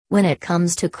When it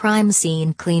comes to crime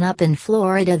scene cleanup in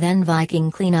Florida, then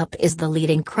Viking Cleanup is the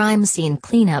leading crime scene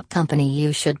cleanup company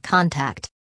you should contact.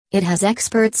 It has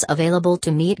experts available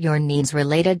to meet your needs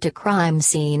related to crime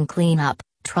scene cleanup,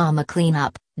 trauma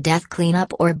cleanup, death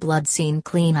cleanup, or blood scene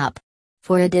cleanup.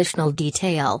 For additional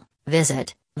detail,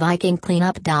 visit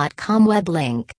vikingcleanup.com web link.